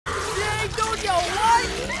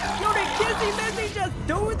Kissy Missy just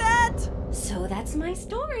do that? So that's my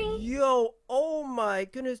story. Yo, oh my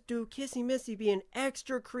goodness, dude, Kissy Missy being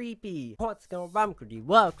extra creepy. What's going on, Cody?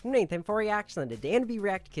 Welcome to Nathan for Reaction. Today I'm going to be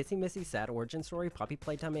reacting to Kissy Missy's sad origin story, Puppy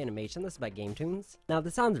Playtime animation. This is by Game Tunes. Now,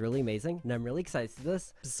 this sounds really amazing, and I'm really excited to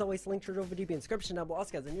this. As always, link to the video in the description down below.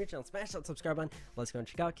 Also, guys, on your channel, smash that subscribe button. Let's go and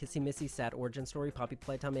check out Kissy Missy's sad origin story, Puppy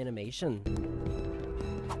Playtime animation.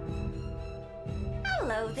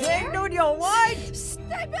 Hello there. Dang, dude, yo, what?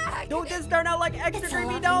 Stay back! Dude, this turned out like extra It's a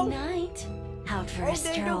creepy, lovely though. night. Out for a Oh,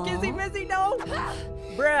 stroll. dang, dude, Kissy Missy, though.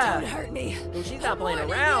 Don't Bruh. hurt me. Dude, she's not playing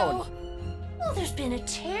Warning around. Well, there's been a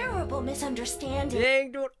terrible misunderstanding.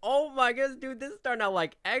 Dang, dude, oh my goodness, dude, this is starting out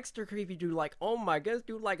like extra creepy, dude. Like, oh my goodness,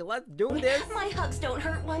 dude, like, let's do this. My hugs don't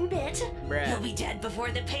hurt one bit. Bruh. You'll be dead before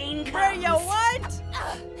the pain comes. Bruh, yo,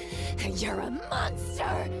 what? You're a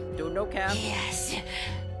monster. Dude, no cap. Yes,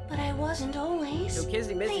 but I wasn't always. Dude, Kissy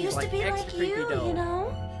They Missy's used like to be extra like creepy, you, though. you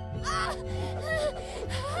know? Help me!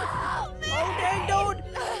 Oh, dang, dude.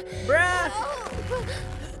 Bruh.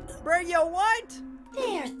 Bruh, yo, what?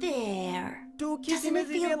 There. Dude, Kissy Doesn't it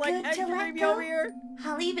Missy feel being like good to extra let creepy go? over here.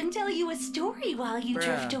 I'll even tell you a story while you Bruh.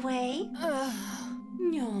 drift away.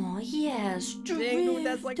 Oh, yes, drift Dang, dude,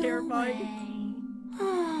 that's, like, terrifying. away.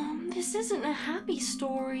 Oh, this isn't a happy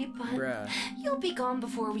story, but Bruh. you'll be gone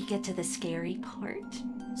before we get to the scary part.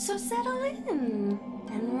 So settle in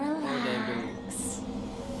and relax.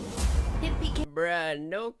 It begins. Bruh,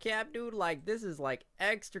 no cap, dude. Like, this is like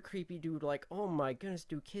extra creepy, dude. Like, oh my goodness,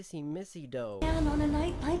 dude, Kissy Missy, though. Down on a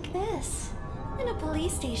night like this, in a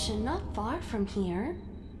police station not far from here.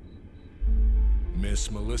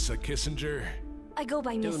 Miss Melissa Kissinger? I go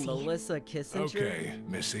by Dude, Missy. Melissa Kissinger. Okay,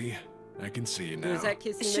 Missy. I can see you Dude, now. is that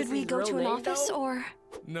Kissy Should we Missy's go real to an name, office though? or?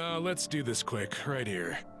 No, let's do this quick, right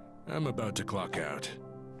here. I'm about to clock out.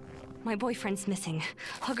 My boyfriend's missing.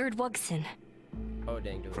 Huggard Wugson. Oh,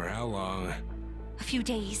 dang, dude. For how long? A few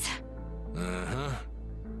days. Uh-huh.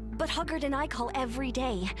 But Huggard and I call every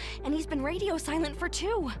day, and he's been radio silent for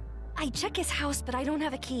 2. I check his house, but I don't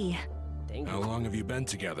have a key. Dang, How dude. long have you been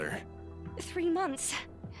together? 3 months.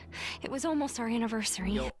 It was almost our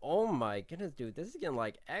anniversary. Yo, oh my goodness, dude. This is getting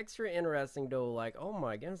like extra interesting, though. Like, oh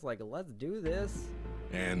my goodness, like, let's do this.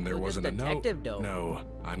 And there Dude, this wasn't a note? detective, though. No,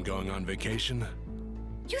 I'm going on vacation.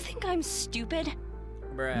 You think I'm stupid?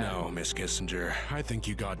 Bruh. No, Miss Kissinger. I think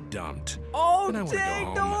you got dumped. Oh, And I want to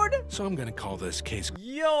dang, go home. dude. So I'm gonna call this case.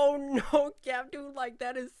 Yo, no cap, dude. Like,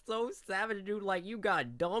 that is so savage, dude. Like, you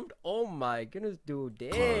got dumped. Oh my goodness, dude.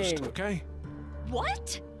 Dang. Closed, okay?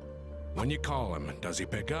 What? When you call him, does he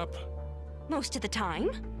pick up? Most of the time.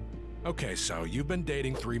 Okay, so you've been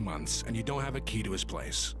dating 3 months, and you don't have a key to his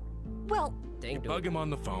place. Well, Dang, dude. Bug him on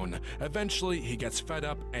the phone. Eventually, he gets fed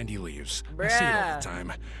up and he leaves. I see it all Bruh. the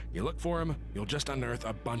time. You look for him, you'll just unearth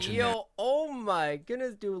a bunch of Yo, oh my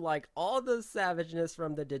goodness, dude. Like, all the savageness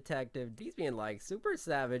from the detective. He's being, like, super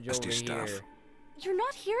savage nasty over stuff. here. you're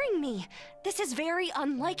not hearing me. This is very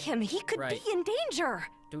unlike him. He could Right. be in danger.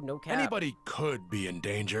 Dude, no cap. Anybody could be in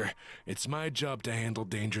danger. It's my job to handle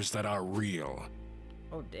dangers that are real.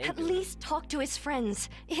 Oh, dang, At dude. least talk to his friends.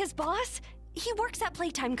 His boss, he works at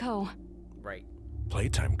Playtime Co. Right.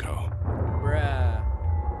 Playtime Co.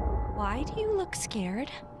 Bruh. Why do you look scared?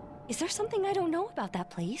 Is there something I don't know about that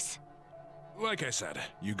place? Like I said,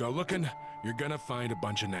 you go looking, you're gonna find a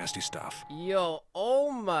bunch of nasty stuff. Yo,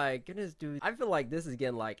 oh my goodness, dude. I feel like this is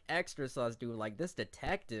getting, like, extra sus, dude. Like, this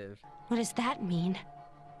detective. What does that mean?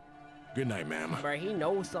 Good night, ma'am. Bruh, he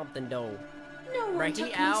knows something, though. No one Right, he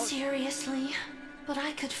took out? me seriously, but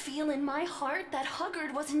I could feel in my heart that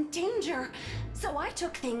Huggard was in danger, so I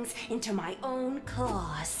took things into my own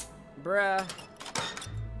claws. Bruh.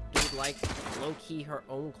 Dude, like, low-key her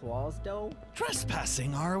own claws, though?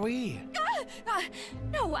 Trespassing, are we?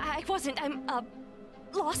 No, I wasn't. I'm,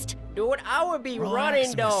 lost. Dude, I would be Relax,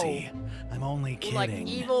 running, though. Missy. I'm only kidding. Like,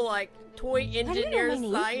 evil, like, toy do you know engineer my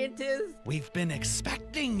name? scientist? We've been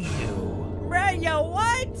expecting you. Bruh, yo,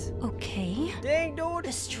 what? Okay. Dang, dude.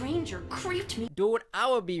 The stranger creeped me Dude,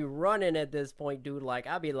 I would be running at this point, dude. Like,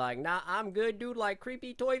 I'd be like, nah, I'm good, dude. Like,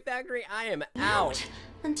 Creepy Toy Factory, I am out.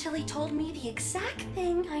 until he told me the exact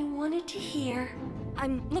thing I wanted to hear.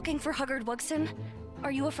 I'm looking for Huggard Wugson.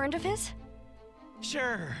 Are you a friend of his?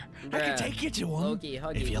 Sure, I Bruh. can take you to him Loki,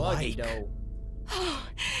 huggy, if you wuggy, like. though. Oh,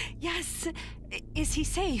 yes. Is he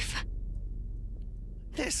safe?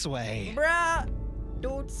 This way. Bruh.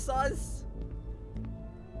 Dude, sus.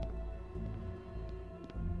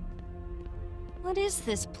 What is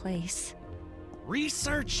this place?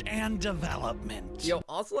 Research and development. Yo,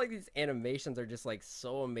 also, like, these animations are just, like,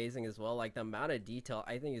 so amazing as well. Like, the amount of detail,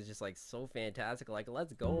 I think, is just, like, so fantastic. Like,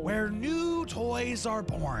 let's go. Where new toys are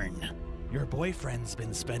born. Your boyfriend's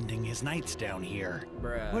been spending his nights down here,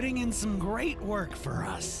 Bruh. putting in some great work for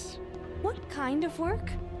us. What kind of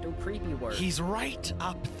work? Do creepy work. He's right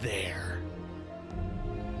up there.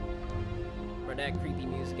 Or that creepy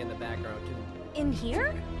music in the background too. In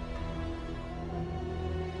here?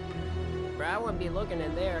 Bruh, I wouldn't be looking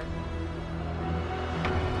in there.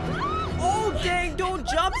 Oh dang, dude,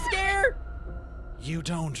 jump scare! You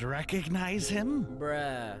don't recognize him?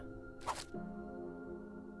 Bruh.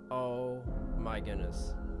 Oh my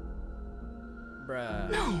goodness.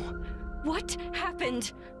 Bruh. No. What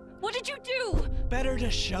happened? What did you do? Better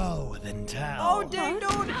to show than tell. Oh dang, dude!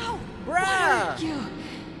 Ow. Bruh! You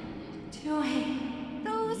doing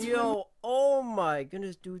those? Yo, oh my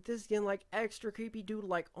goodness, dude, this is getting like extra creepy, dude.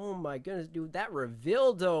 Like, oh my goodness, dude, that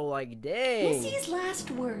reveal though, like, dang. Missy's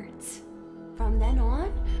last words. From then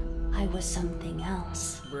on, I was something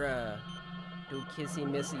else. Bruh. Dude, Kissy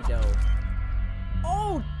Missy though.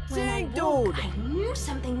 Oh When I dang, woke, dude! I knew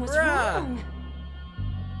something was Bruh. wrong.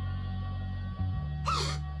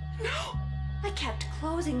 No! I kept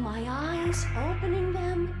closing my eyes, opening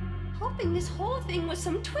them, hoping this whole thing was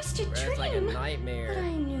some twisted Bruh, dream. it's like a But nightmare.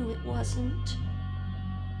 I knew it wasn't.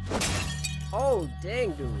 Oh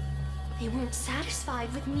dang, dude. They weren't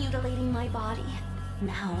satisfied with mutilating my body.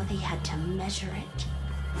 Now they had to measure it.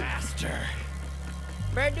 Faster.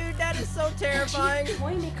 Bruh, dude, that is so terrifying. The chief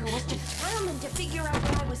toy maker was determined to figure out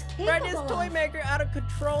what I was capable Bruh, this of. toy maker out of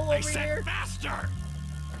control I over said here. faster.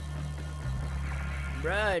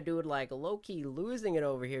 Bruh, dude, like, low-key losing it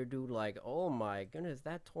over here, dude. Like, oh my goodness,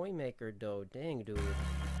 that toy maker, though. Dang, dude.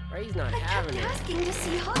 Right, he's not I kept having it. asking to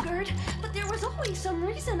see Huggard, but there was always some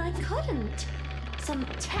reason I couldn't. Some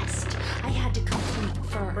test I had to complete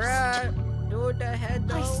first. Bruh, dude, the head,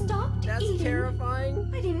 though. I stopped That's eating.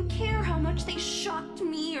 terrifying. I didn't care how much they shocked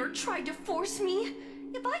me or tried to force me.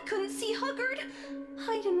 If I couldn't see Huggard,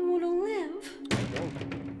 I didn't want to live.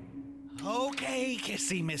 Okay,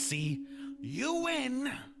 Kissy Missy. You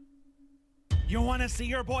win. You want to see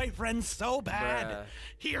your boyfriend so bad? Bruh.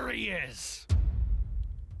 Here he is.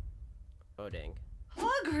 Oh, dang.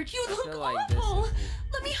 Huggard, you look feel like this awful. is-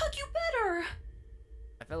 Let me hug you better.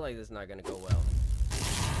 I feel like this is not gonna go well.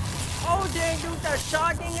 Oh, dang, dude, that's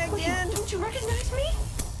shocking Wait, again. don't you recognize me?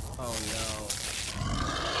 Oh, no.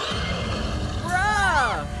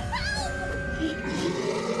 Bruh!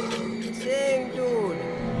 Dang, dude.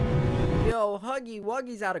 Yo, Huggy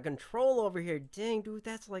Wuggy's out of control over here. Dang, dude,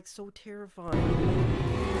 that's like so terrifying.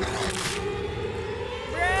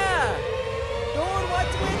 Bruh! Dude,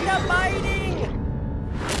 what's with the biting?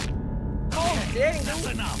 Oh, dang, That's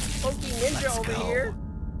dude. enough. Pokey Ninja Let's over go. here.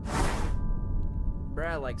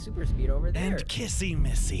 Bruh, like super speed over there. And Kissy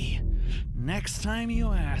Missy, next time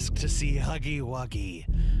you ask to see Huggy Wuggy,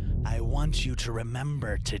 I want you to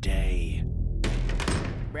remember today.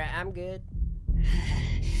 Bruh, I'm good.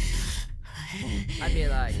 I'd be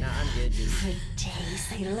like, nah, I'm good, dude. For days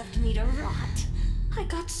they left me to rot. I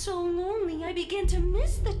got so lonely I began to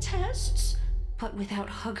miss the tests. But without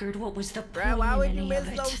Huggard, what was the point Bruh, why would in you any miss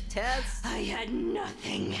of it? those tests? I had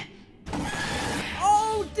nothing.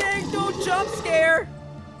 Oh, dang, dude, jump scare!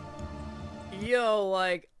 Yo,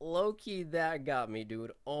 like, low-key, that got me,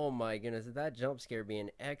 dude. Oh my goodness, that jump scare being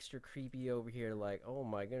extra creepy over here. Like, oh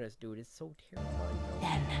my goodness, dude, it's so terrifying.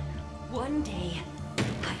 Then, one day,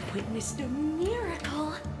 I witnessed a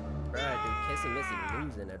miracle. Bruh, dude, Kissy Missy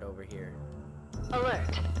losing it over here.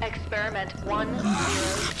 Alert. Experiment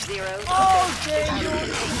 1006. Oh, dang,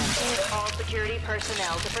 dude! All security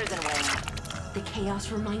personnel to prison wing. The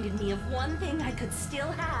chaos reminded me of one thing I could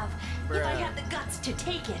still have if I Bruh. had the guts to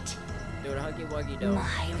take it. Dude, Huggy Wuggy, though.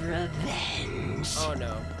 My revenge. Oh,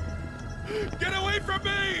 no. Get away from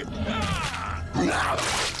me! Ah!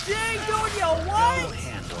 Dang, dude, yo, I'll what?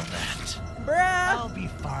 handle that. Bruh! I'll be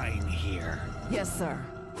fine here. Yes, sir.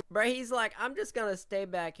 Bruh, he's like, I'm just gonna stay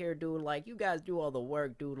back here, dude. Like, you guys do all the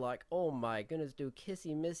work, dude. Like, oh my goodness, dude.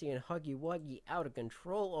 Kissy Missy and Huggy Wuggy out of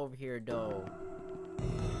control over here, though.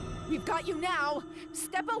 We've got you now.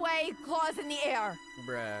 Step away, claws in the air.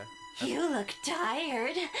 Bruh. You look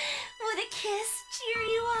tired. Would a kiss cheer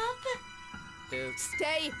you up? Dude.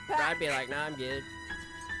 Stay Bruh, back. I'd be like, nah, I'm good.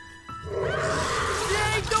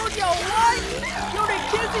 Dang, dude, yo, what? Yo, did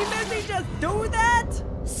Kissy Missy just do that?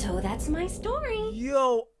 So that's my story.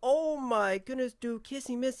 Yo, oh my goodness, dude.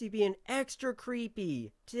 Kissy Missy being extra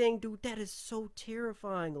creepy. Dang, dude, that is so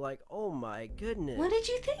terrifying. Like, oh my goodness. What did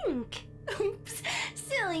you think? Oops,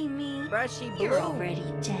 silly me. Bruh, she blew. You're already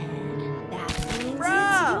dead. That means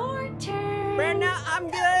Bruh. it's your turn. Bruh, nah, I'm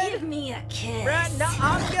Give good. me a kiss. Bruh, nah,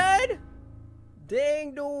 I'm good.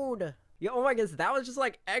 Dang, dude. Yeah, oh my goodness, that was just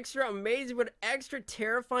like extra amazing, but extra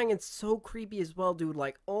terrifying and so creepy as well, dude.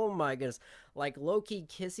 Like, oh my goodness, like low-key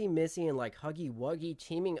Kissy Missy and like Huggy Wuggy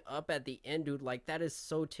teaming up at the end, dude. Like, that is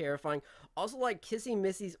so terrifying. Also, like Kissy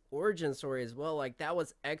Missy's origin story as well. Like, that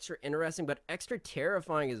was extra interesting, but extra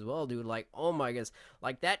terrifying as well, dude. Like, oh my goodness,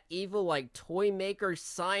 like that evil like toy maker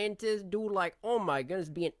scientist, dude. Like, oh my goodness,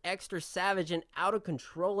 being extra savage and out of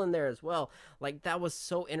control in there as well. Like, that was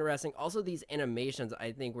so interesting. Also, these animations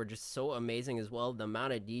I think were just so amazing as well. The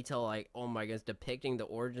amount of detail, like, oh my goodness, depicting the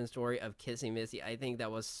origin story of Kissy Missy, I think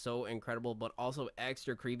that was so incredible, but also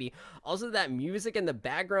extra creepy. Also, that music in the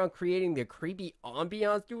background creating the creepy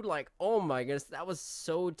ambiance, dude. Like, oh my goodness, that was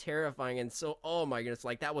so terrifying and so, oh my goodness,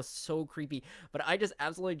 like that was so creepy. But I just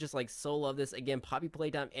absolutely just like so love this. Again, Poppy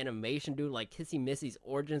Playtime animation, dude. Like Kissy Missy's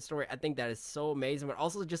origin story, I think that is so amazing, but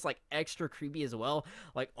also just like extra creepy as well.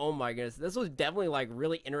 Like, oh my goodness, this was definitely like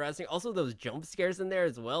really interesting. Also, those jump scares in there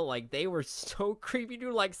as well, like they were so creepy,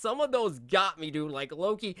 dude. Like, some of those got me, dude. Like,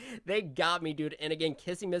 low-key, they got me, dude. And again,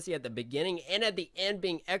 Kissy Missy at the beginning and at the end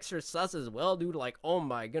being extra sus as well, dude. Like, oh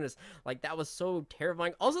my goodness, like that was so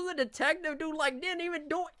terrifying. Also, the detective, dude, like didn't even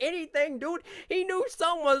do anything, dude. He knew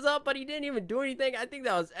something was up, but he didn't even do anything. I think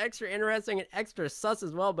that was extra interesting and extra sus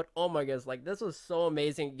as well. But oh my goodness, like this was so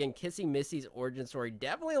amazing. Again, Kissy Missy's origin story,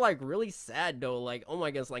 definitely like really sad though. Like, oh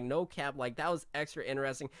my goodness, like no cap, like that was extra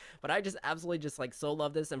interesting. But I just absolutely just like so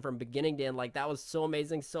love this, and from beginning to end, like that was so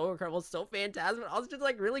amazing, so incredible, so fantastic, but also just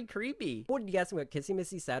like really creepy. What did you guys think about Kissy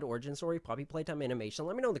Missy's sad origin story, Poppy Playtime animation?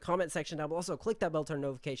 Let me know in the comment section down below. Also, click that bell to turn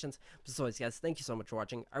notifications. As always, guys, thank you so much for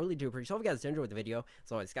watching. I really do appreciate it. Hope you guys did enjoy the video.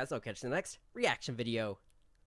 As always, guys, I'll catch you in the next reaction video.